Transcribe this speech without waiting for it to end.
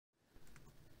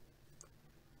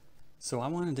So I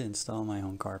wanted to install my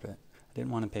own carpet. I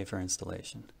didn't want to pay for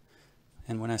installation.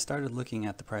 And when I started looking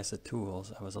at the price of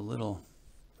tools, I was a little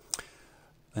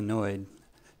annoyed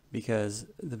because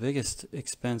the biggest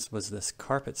expense was this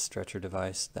carpet stretcher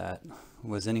device that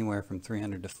was anywhere from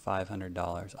 $300 to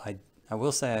 $500. I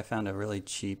will say I found a really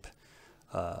cheap,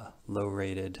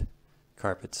 low-rated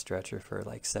carpet stretcher for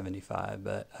like $75,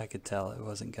 but I could tell it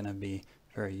wasn't going to be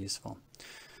very useful.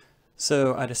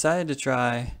 So I decided to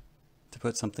try to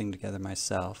put something together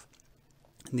myself.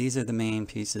 These are the main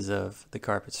pieces of the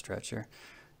carpet stretcher.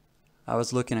 I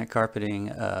was looking at carpeting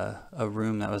a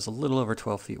room that was a little over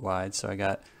 12 feet wide, so I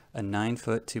got a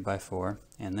 9-foot 2x4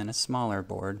 and then a smaller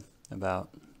board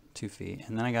about 2 feet,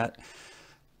 and then I got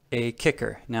a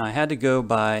kicker. Now I had to go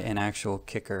buy an actual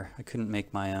kicker. I couldn't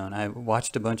make my own. I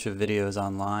watched a bunch of videos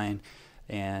online,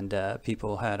 and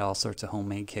people had all sorts of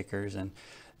homemade kickers, and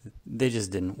they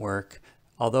just didn't work.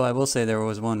 Although I will say there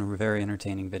was one very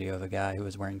entertaining video of a guy who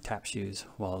was wearing tap shoes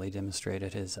while he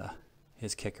demonstrated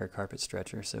his kicker carpet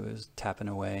stretcher. So it was tapping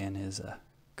away in his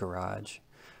garage,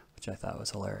 which I thought was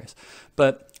hilarious.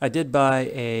 But I did buy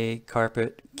a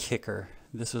carpet kicker.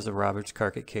 This was a Roberts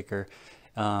carpet kicker.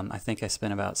 I think I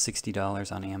spent about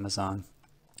 $60 on Amazon.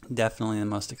 Definitely the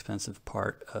most expensive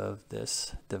part of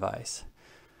this device.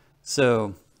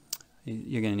 So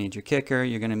you're going to need your kicker.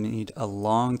 You're going to need a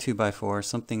long 2x4,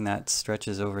 something that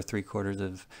stretches over 3/4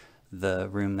 of the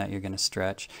room that you're going to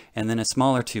stretch, and then a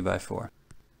smaller 2x4.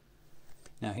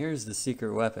 Now here's the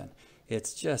secret weapon.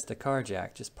 It's just a car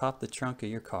jack. Just pop the trunk of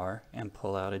your car and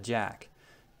pull out a jack.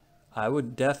 I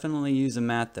would definitely use a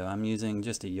mat though. I'm using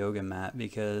just a yoga mat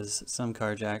because some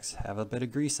car jacks have a bit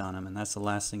of grease on them, and that's the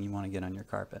last thing you want to get on your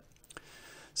carpet.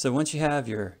 So once you have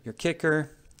your kicker,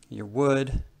 your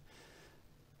wood,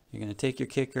 you're going to take your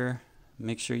kicker,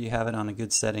 make sure you have it on a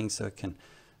good setting so it can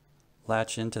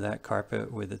latch into that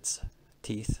carpet with its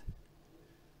teeth.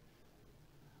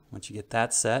 Once you get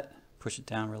that set, push it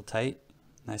down real tight,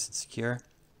 nice and secure.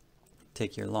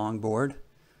 Take your long board,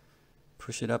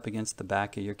 push it up against the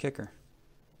back of your kicker.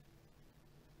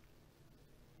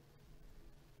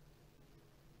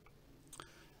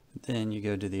 Then you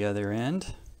go to the other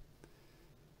end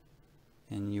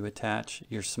and you attach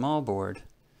your small board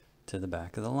to the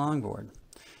back of the long board.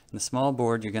 And the small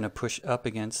board you're going to push up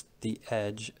against the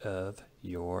edge of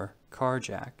your car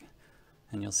jack,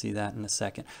 and you'll see that in a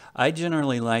second. I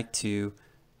generally like to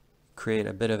create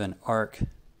a bit of an arc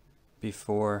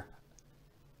before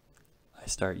I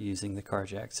start using the car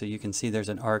jack. So you can see there's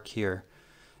an arc here,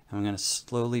 and I'm going to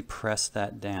slowly press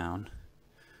that down,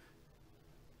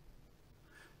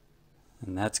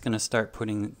 and that's going to start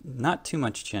putting not too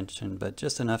much tension, but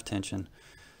just enough tension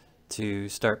to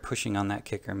start pushing on that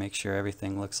kicker. Make sure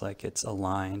everything looks like it's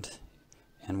aligned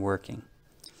and working.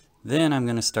 Then I'm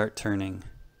going to start turning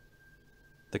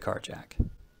the car jack.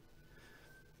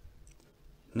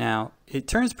 Now it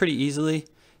turns pretty easily.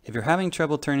 If you're having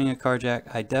trouble turning a car jack,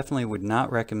 I definitely would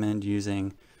not recommend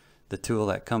using the tool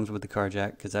that comes with the car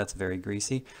jack because that's very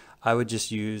greasy. I would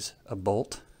just use a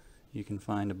bolt. You can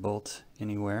find a bolt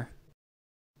anywhere.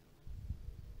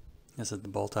 This is the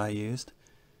bolt I used.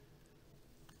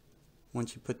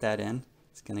 Once you put that in,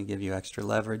 it's going to give you extra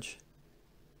leverage.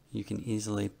 You can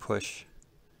easily push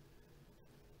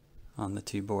on the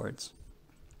two boards.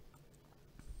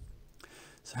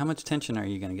 So how much tension are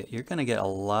you going to get? You're going to get a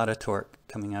lot of torque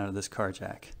coming out of this car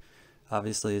jack.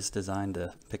 Obviously it's designed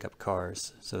to pick up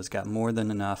cars, so it's got more than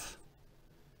enough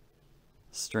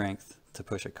strength to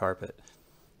push a carpet.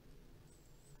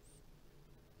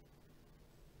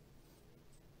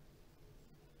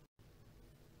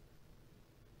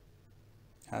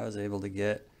 I was able to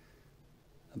get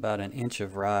about an inch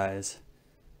of rise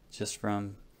just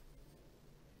from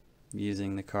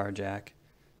using the car jack,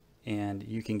 and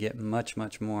you can get much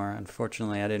more.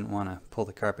 Unfortunately I didn't want to pull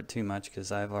the carpet too much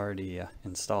because I've already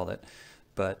installed it,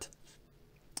 but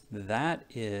that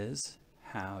is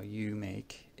how you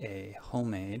make a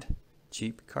homemade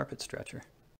cheap carpet stretcher.